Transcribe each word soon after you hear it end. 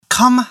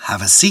Come have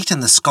a seat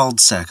in the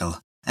Scald's Circle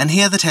and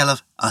hear the tale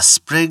of A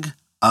Sprig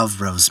of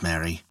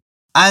Rosemary,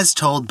 as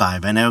told by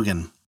Ben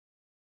Ogan.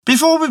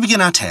 Before we begin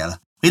our tale,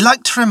 we'd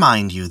like to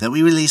remind you that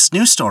we release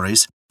new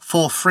stories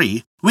for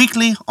free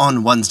weekly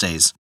on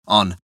Wednesdays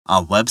on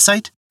our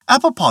website,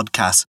 Apple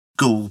Podcasts,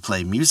 Google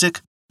Play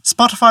Music,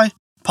 Spotify,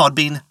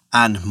 Podbean,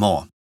 and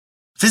more.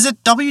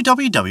 Visit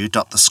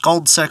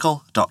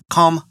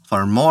www.thescaldcircle.com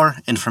for more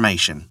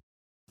information.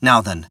 Now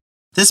then,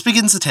 this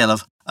begins the tale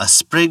of A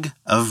Sprig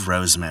of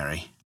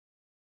Rosemary.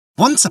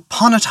 Once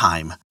upon a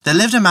time, there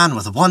lived a man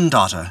with one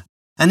daughter,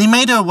 and he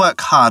made her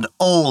work hard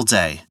all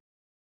day.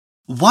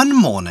 One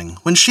morning,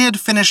 when she had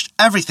finished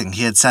everything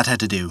he had set her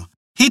to do,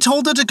 he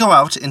told her to go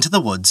out into the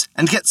woods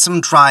and get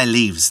some dry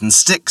leaves and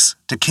sticks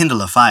to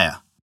kindle a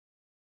fire.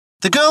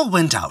 The girl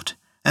went out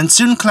and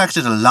soon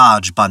collected a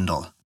large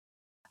bundle,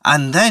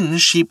 and then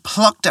she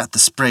plucked at the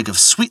sprig of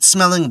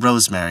sweet-smelling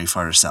rosemary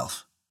for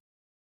herself.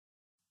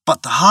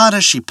 But the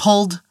harder she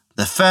pulled,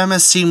 the firmer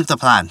seemed the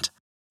plant,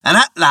 and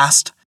at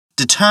last,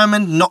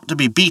 determined not to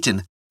be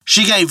beaten,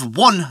 she gave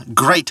one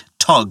great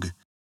tug,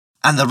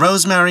 and the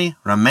rosemary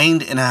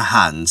remained in her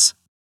hands.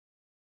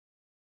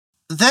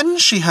 Then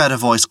she heard a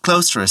voice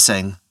close to her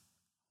saying,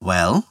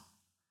 "Well?"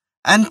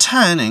 And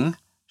turning,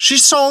 she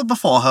saw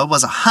before her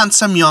was a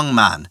handsome young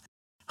man,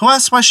 who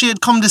asked why she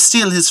had come to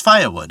steal his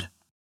firewood.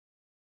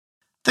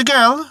 The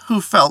girl, who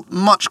felt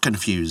much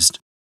confused,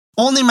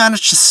 only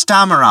managed to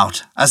stammer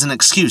out as an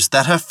excuse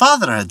that her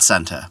father had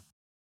sent her.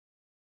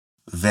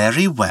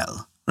 "Very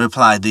well,"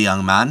 replied the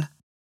young man.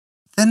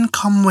 "Then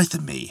come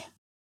with me."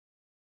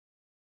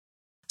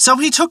 So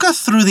he took her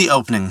through the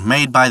opening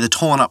made by the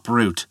torn-up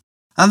root,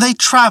 and they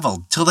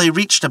travelled till they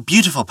reached a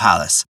beautiful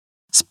palace,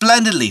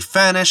 splendidly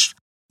furnished,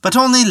 but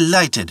only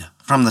lighted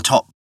from the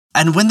top.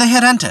 And when they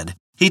had entered,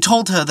 he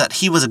told her that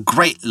he was a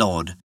great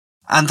lord,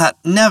 and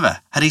that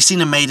never had he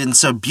seen a maiden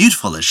so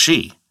beautiful as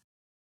she,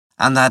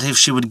 and that if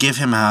she would give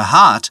him her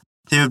heart,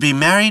 they would be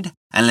married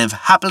and live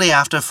happily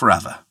after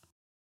forever.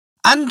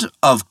 And,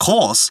 of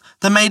course,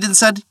 the maiden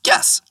said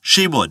yes,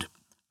 she would.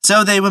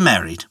 So they were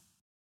married.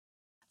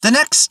 The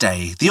next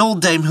day, the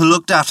old dame who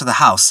looked after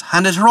the house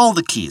handed her all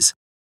the keys,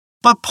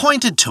 but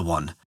pointed to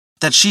one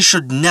that she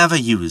should never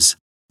use,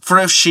 for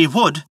if she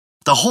would,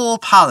 the whole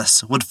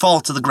palace would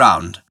fall to the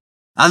ground,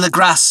 and the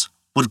grass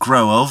would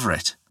grow over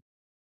it,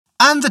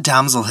 and the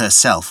damsel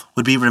herself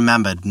would be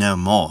remembered no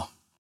more.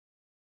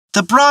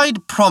 The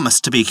bride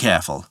promised to be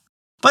careful,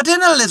 but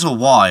in a little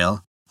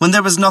while, when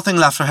there was nothing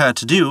left for her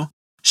to do,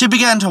 she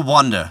began to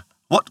wonder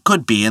what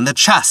could be in the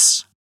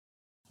chest,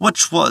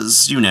 which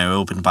was,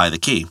 opened by the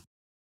key.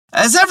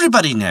 As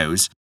everybody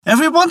knows, if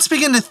we once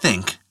begin to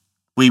think,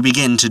 we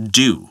begin to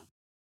do.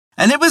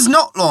 And it was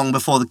not long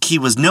before the key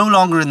was no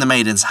longer in the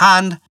maiden's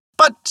hand,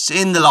 but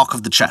in the lock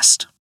of the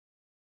chest.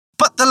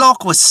 But the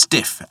lock was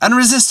stiff and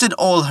resisted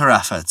all her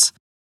efforts,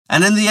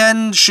 and in the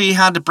end she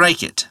had to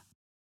break it.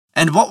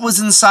 And what was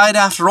inside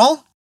after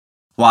all?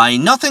 Why,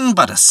 nothing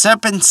but a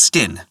serpent's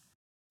skin,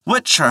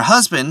 which her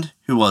husband,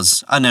 who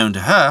was unknown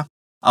to her,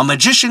 a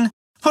magician,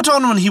 put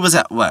on when he was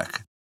at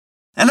work.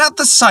 And at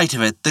the sight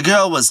of it, the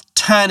girl was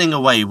turning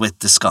away with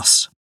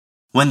disgust,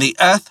 when the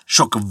earth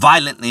shook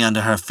violently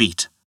under her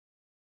feet.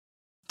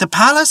 The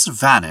palace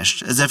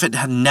vanished as if it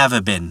had never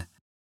been,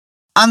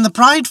 and the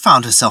bride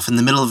found herself in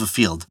the middle of a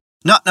field,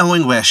 not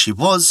knowing where she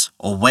was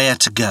or where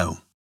to go.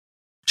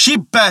 She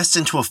burst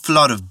into a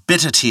flood of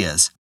bitter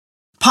tears,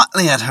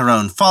 partly at her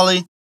own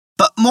folly,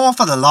 but more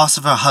for the loss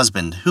of her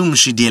husband, whom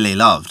she dearly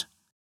loved.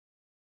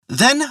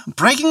 Then,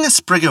 breaking a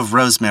sprig of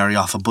rosemary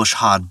off a bush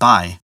hard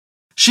by,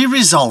 she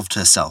resolved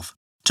herself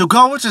to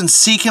go out and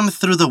seek him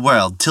through the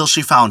world till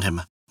she found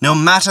him, no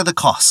matter the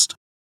cost.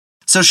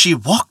 So she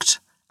walked,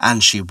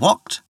 and she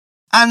walked,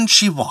 and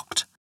she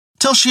walked,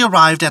 till she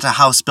arrived at a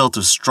house built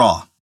of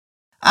straw.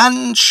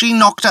 And she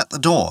knocked at the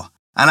door,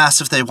 and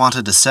asked if they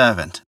wanted a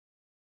servant.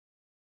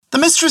 The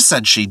mistress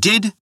said she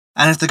did,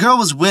 and if the girl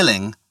was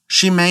willing,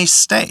 she may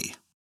stay.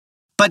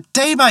 But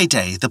day by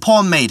day the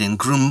poor maiden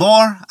grew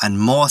more and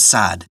more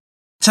sad,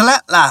 till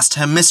at last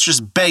her mistress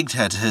begged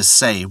her to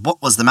say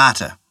what was the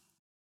matter.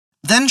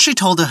 Then she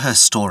told her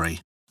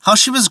story, how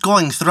she was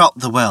going throughout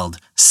the world,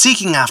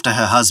 seeking after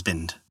her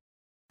husband.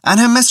 And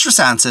her mistress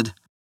answered,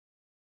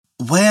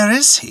 "Where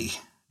is he?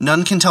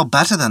 None can tell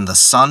better than the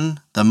sun,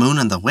 the moon,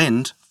 and the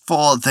wind,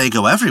 for they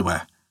go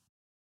everywhere."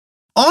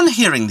 On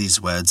hearing these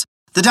words,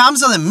 the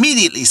damsel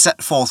immediately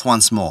set forth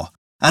once more,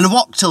 and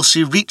walked till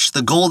she reached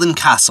the golden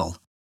castle,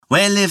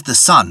 where lived the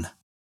sun.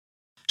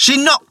 She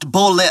knocked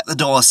boldly at the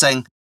door,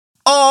 saying,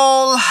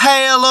 "All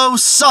hail, O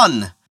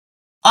sun!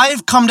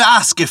 I've come to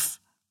ask if,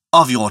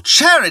 of your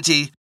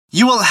charity,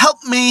 you will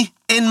help me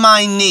in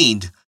my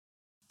need.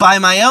 By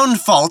my own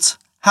fault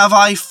have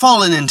I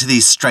fallen into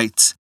these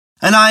straits,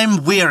 and I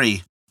am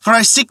weary, for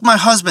I seek my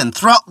husband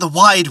throughout the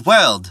wide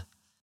world."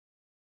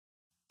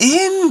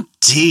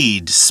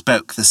 "Indeed,"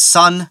 spoke the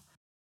sun.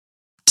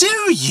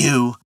 "Do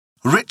you,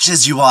 rich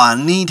as you are,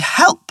 need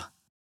help?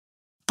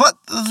 But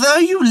though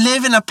you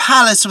live in a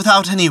palace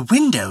without any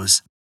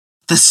windows,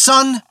 the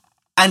sun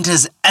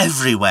enters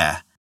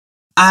everywhere,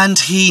 and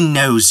he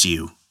knows you."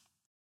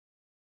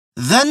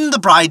 Then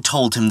the bride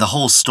told him the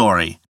whole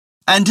story,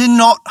 and did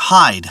not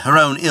hide her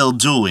own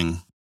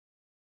ill-doing.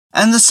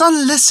 And the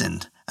son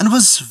listened, and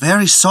was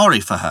very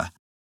sorry for her.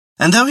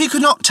 And though he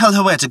could not tell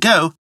her where to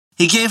go,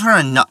 he gave her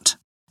a nut,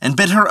 and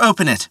bid her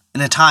open it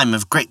in a time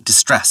of great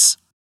distress.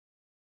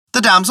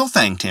 The damsel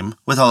thanked him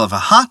with all of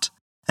her heart,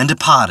 and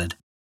departed,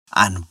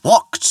 and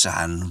walked,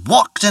 and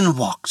walked, and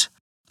walked,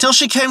 till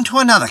she came to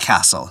another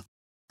castle,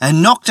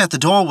 and knocked at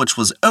the door, which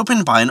was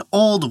opened by an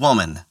old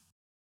woman.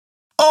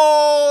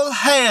 "All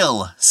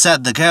hail,"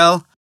 said the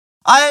girl.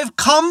 "I have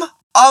come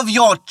of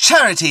your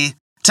charity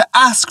to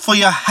ask for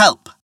your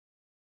help."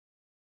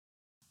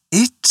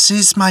 "It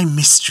is my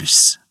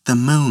mistress, the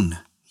moon,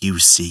 you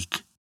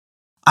seek.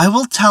 I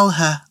will tell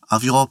her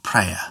of your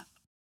prayer."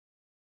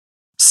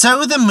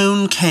 So the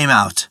moon came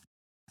out,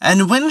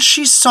 and when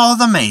she saw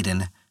the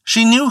maiden,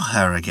 she knew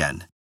her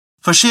again,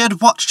 for she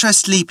had watched her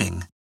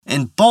sleeping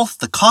in both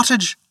the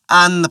cottage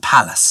and the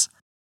palace,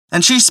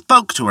 and she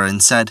spoke to her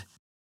and said,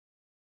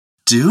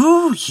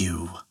 "Do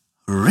you,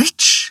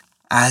 rich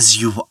as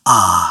you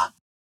are,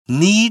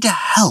 need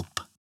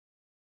help?"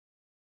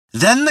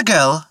 Then the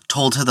girl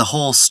told her the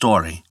whole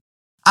story,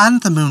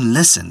 and the moon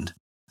listened,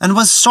 and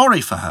was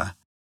sorry for her.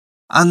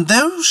 And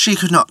though she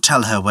could not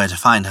tell her where to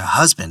find her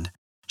husband,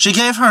 she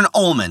gave her an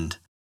almond,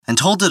 and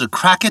told her to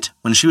crack it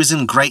when she was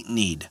in great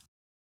need.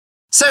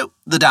 So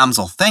the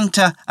damsel thanked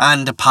her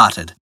and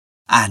departed,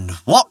 and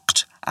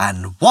walked,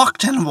 and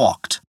walked, and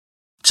walked,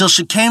 till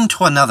she came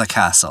to another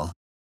castle,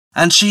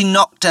 and she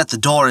knocked at the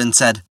door and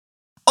said,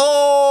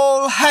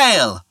 "All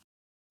hail!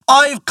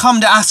 I've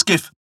come to ask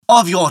if,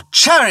 of your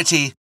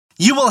charity,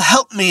 you will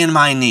help me in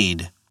my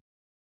need."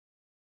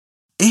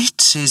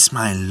 "It is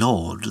my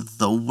lord,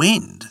 the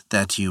wind,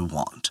 that you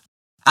want,"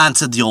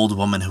 answered the old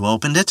woman who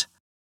opened it.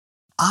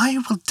 "I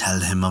will tell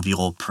him of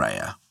your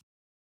prayer."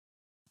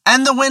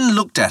 And the wind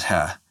looked at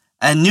her,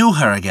 and knew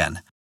her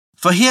again,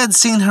 for he had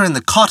seen her in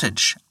the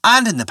cottage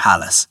and in the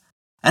palace,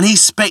 and he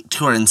spake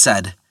to her and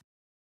said,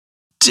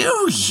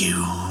 "Do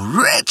you,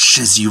 rich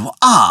as you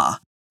are,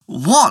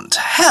 want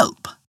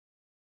help?"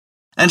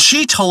 And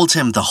she told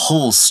him the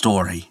whole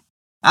story,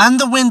 and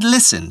the wind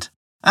listened,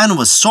 and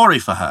was sorry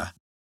for her,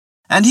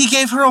 and he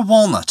gave her a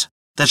walnut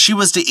that she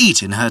was to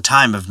eat in her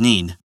time of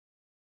need.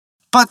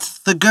 But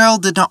the girl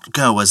did not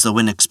go as the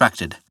wind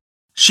expected.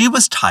 She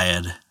was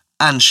tired,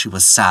 and she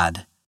was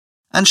sad,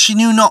 and she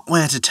knew not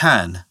where to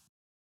turn.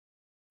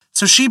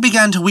 So she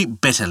began to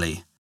weep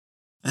bitterly.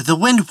 The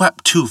wind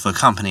wept too for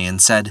company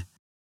and said,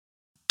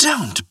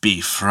 "Don't be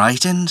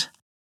frightened.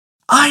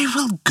 I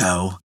will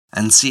go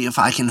and see if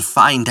I can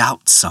find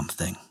out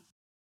something."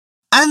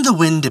 And the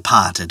wind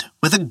departed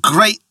with a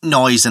great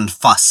noise and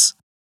fuss,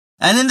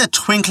 and in the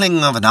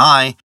twinkling of an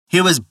eye he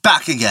was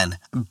back again,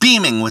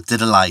 beaming with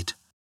delight.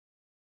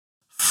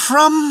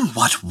 "From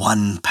what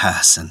one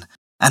person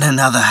and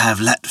another have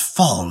let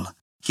fall,"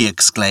 he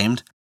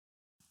exclaimed,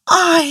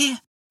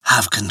 "I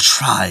have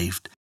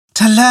contrived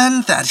to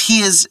learn that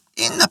he is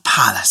in the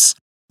palace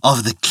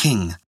of the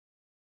king,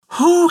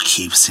 who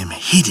keeps him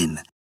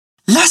hidden,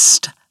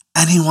 lest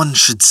anyone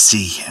should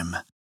see him,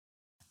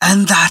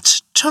 and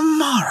that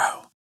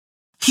tomorrow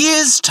he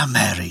is to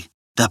marry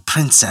the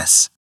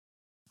princess,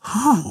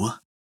 who,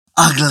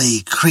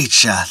 ugly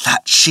creature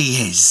that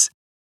she is,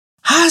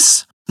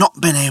 has not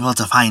been able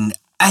to find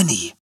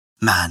any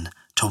man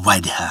to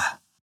wed her."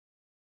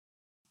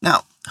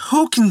 Now,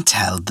 who can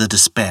tell the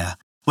despair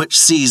which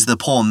seized the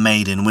poor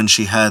maiden when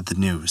she heard the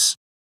news?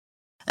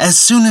 As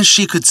soon as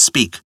she could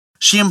speak,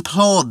 she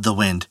implored the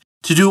wind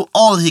to do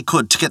all he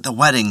could to get the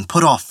wedding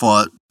put off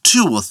for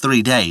 2 or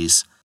 3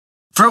 days,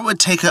 for it would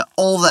take her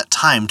all that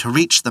time to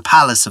reach the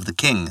palace of the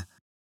king.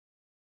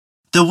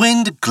 The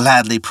wind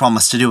gladly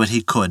promised to do what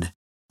he could,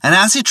 and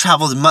as he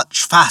travelled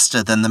much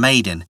faster than the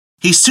maiden,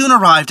 he soon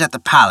arrived at the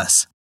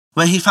palace,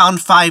 where he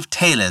found 5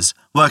 tailors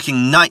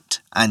working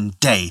night and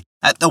day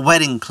at the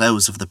wedding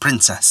clothes of the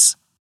princess.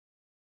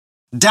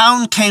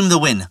 Down came the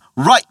wind,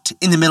 right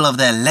in the middle of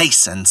their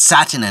lace and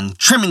satin and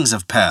trimmings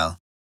of pearl.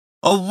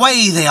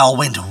 Away they all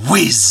went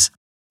whiz,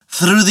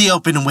 through the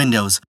open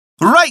windows,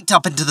 right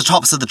up into the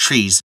tops of the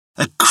trees,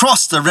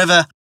 across the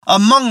river,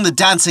 among the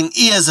dancing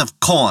ears of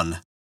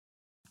corn.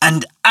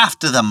 And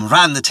after them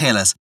ran the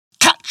tailors,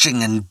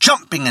 catching and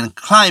jumping and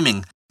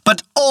climbing,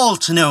 but all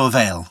to no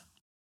avail.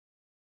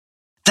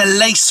 The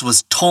lace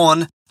was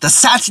torn, the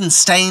satin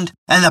stained,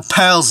 and the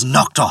pearls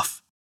knocked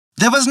off.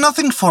 There was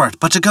nothing for it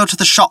but to go to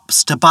the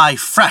shops to buy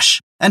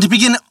fresh and to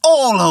begin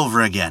all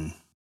over again.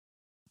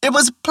 It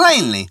was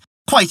plainly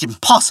quite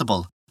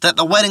impossible that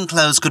the wedding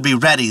clothes could be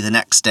ready the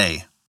next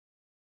day.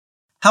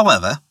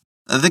 However,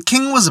 the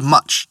king was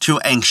much too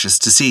anxious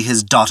to see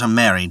his daughter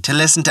married to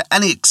listen to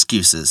any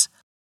excuses,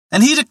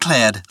 and he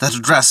declared that a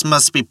dress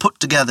must be put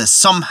together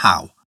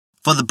somehow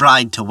for the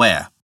bride to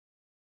wear.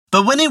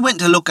 But when he went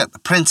to look at the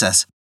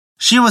princess,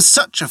 she was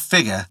such a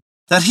figure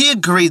that he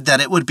agreed that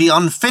it would be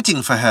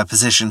unfitting for her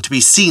position to be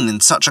seen in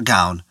such a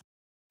gown,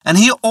 and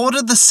he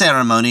ordered the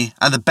ceremony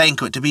and the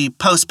banquet to be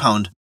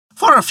postponed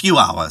for a few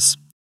hours,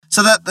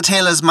 so that the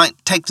tailors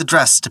might take the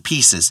dress to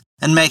pieces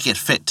and make it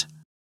fit.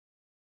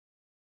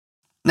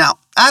 Now,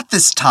 at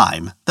this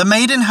time, the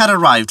maiden had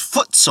arrived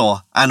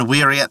footsore and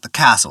weary at the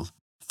castle,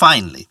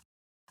 finally,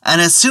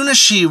 and as soon as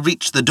she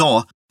reached the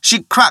door,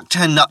 she cracked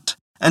her nut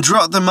and drew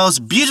out the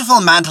most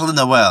beautiful mantle in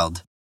the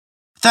world.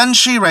 Then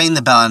she rang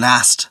the bell and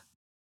asked,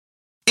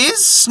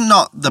 "Is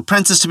not the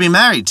princess to be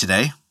married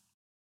today?"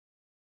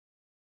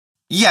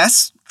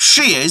 "Yes,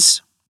 she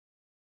is."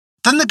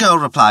 Then the girl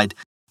replied,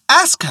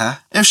 "Ask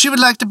her if she would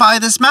like to buy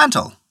this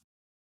mantle."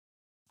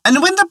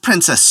 And when the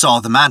princess saw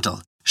the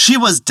mantle, she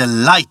was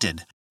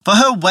delighted, for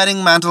her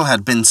wedding mantle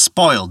had been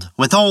spoiled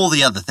with all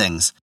the other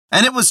things,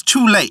 and it was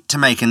too late to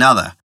make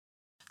another.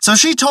 So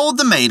she told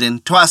the maiden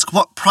to ask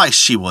what price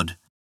she would,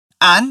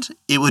 and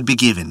it would be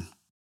given.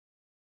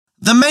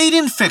 The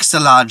maiden fixed a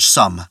large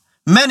sum,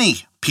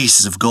 many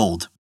pieces of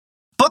gold,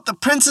 but the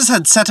princess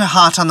had set her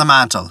heart on the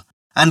mantle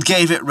and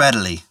gave it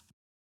readily.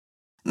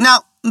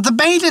 Now, the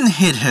maiden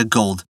hid her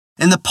gold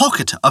in the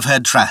pocket of her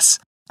dress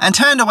and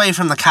turned away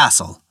from the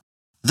castle.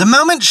 The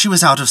moment she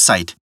was out of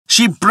sight,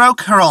 she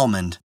broke her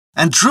almond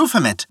and drew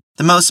from it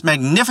the most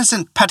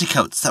magnificent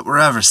petticoats that were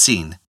ever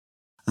seen.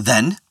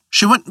 Then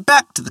she went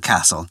back to the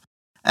castle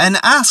and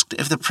asked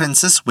if the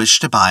princess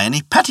wished to buy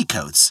any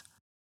petticoats.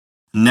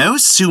 No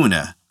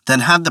sooner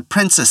than had the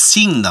princess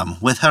seen them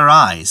with her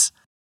eyes,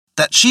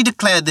 that she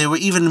declared they were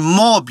even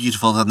more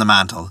beautiful than the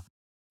mantle,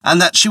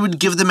 and that she would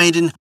give the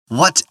maiden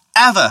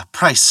whatever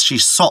price she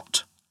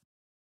sought.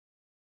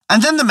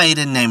 And then the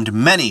maiden named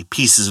many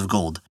pieces of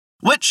gold,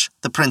 which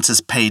the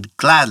princess paid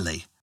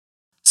gladly.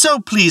 So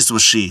pleased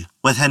was she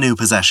with her new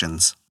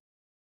possessions.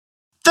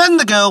 Then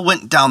the girl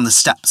went down the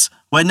steps,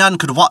 where none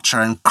could watch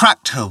her, and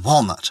cracked her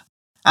walnut,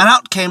 and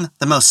out came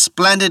the most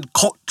splendid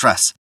court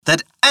dress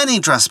that any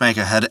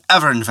dressmaker had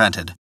ever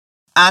invented,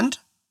 and,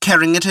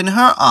 carrying it in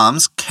her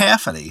arms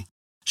carefully,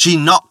 she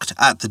knocked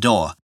at the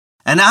door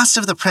and asked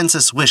if the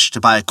princess wished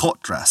to buy a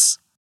court dress.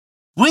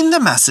 When the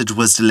message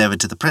was delivered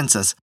to the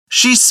princess,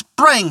 she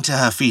sprang to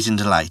her feet in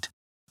delight,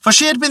 for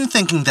she had been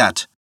thinking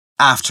that,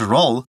 after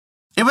all,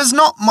 it was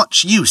not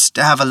much use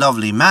to have a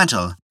lovely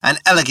mantle and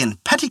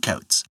elegant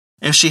petticoats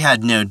if she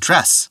had no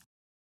dress,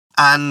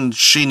 and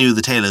she knew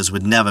the tailors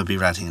would never be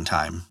ready in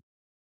time.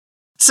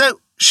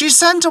 So she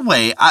sent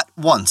away at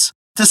once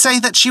to say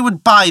that she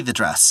would buy the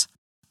dress,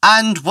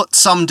 and what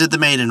sum did the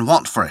maiden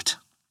want for it?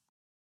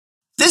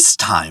 This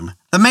time,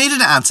 the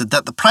maiden answered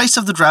that the price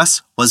of the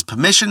dress was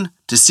permission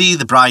to see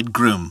the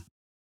bridegroom.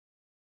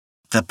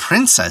 The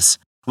princess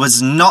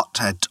was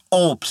not at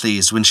all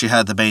pleased when she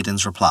heard the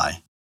maiden's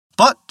reply,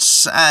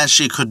 but as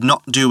she could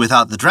not do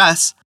without the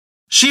dress,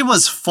 she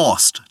was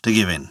forced to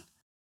give in,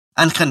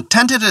 and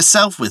contented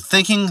herself with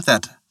thinking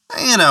that,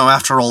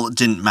 after all, it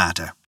didn't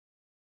matter.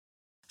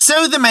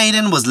 So the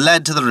maiden was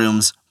led to the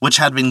rooms which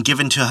had been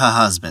given to her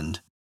husband,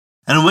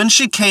 and when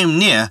she came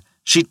near,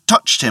 she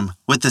touched him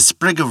with the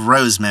sprig of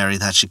rosemary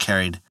that she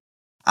carried,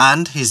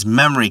 and his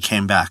memory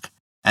came back,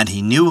 and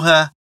he knew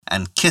her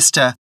and kissed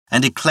her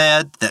and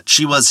declared that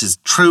she was his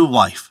true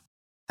wife,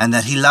 and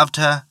that he loved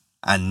her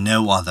and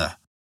no other.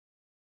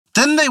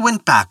 Then they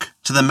went back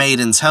to the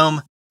maiden's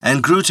home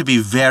and grew to be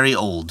very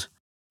old,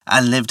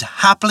 and lived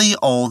happily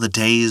all the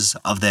days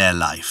of their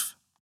life.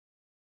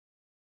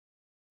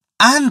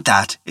 And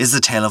that is the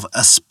tale of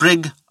A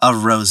Sprig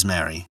of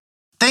Rosemary.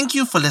 Thank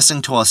you for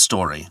listening to our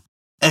story.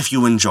 If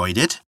you enjoyed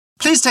it,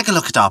 please take a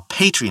look at our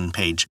Patreon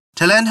page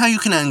to learn how you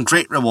can earn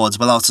great rewards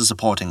while also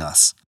supporting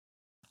us.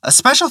 A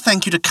special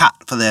thank you to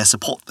Kat for their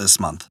support this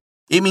month.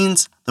 It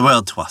means the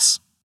world to us.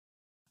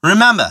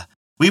 Remember,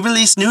 we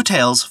release new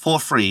tales for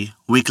free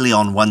weekly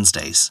on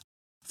Wednesdays.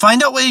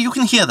 Find out where you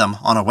can hear them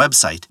on our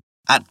website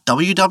at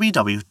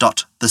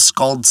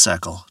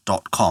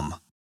www.thescaldcircle.com.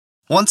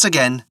 Once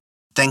again,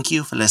 thank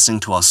you for listening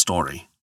to our story.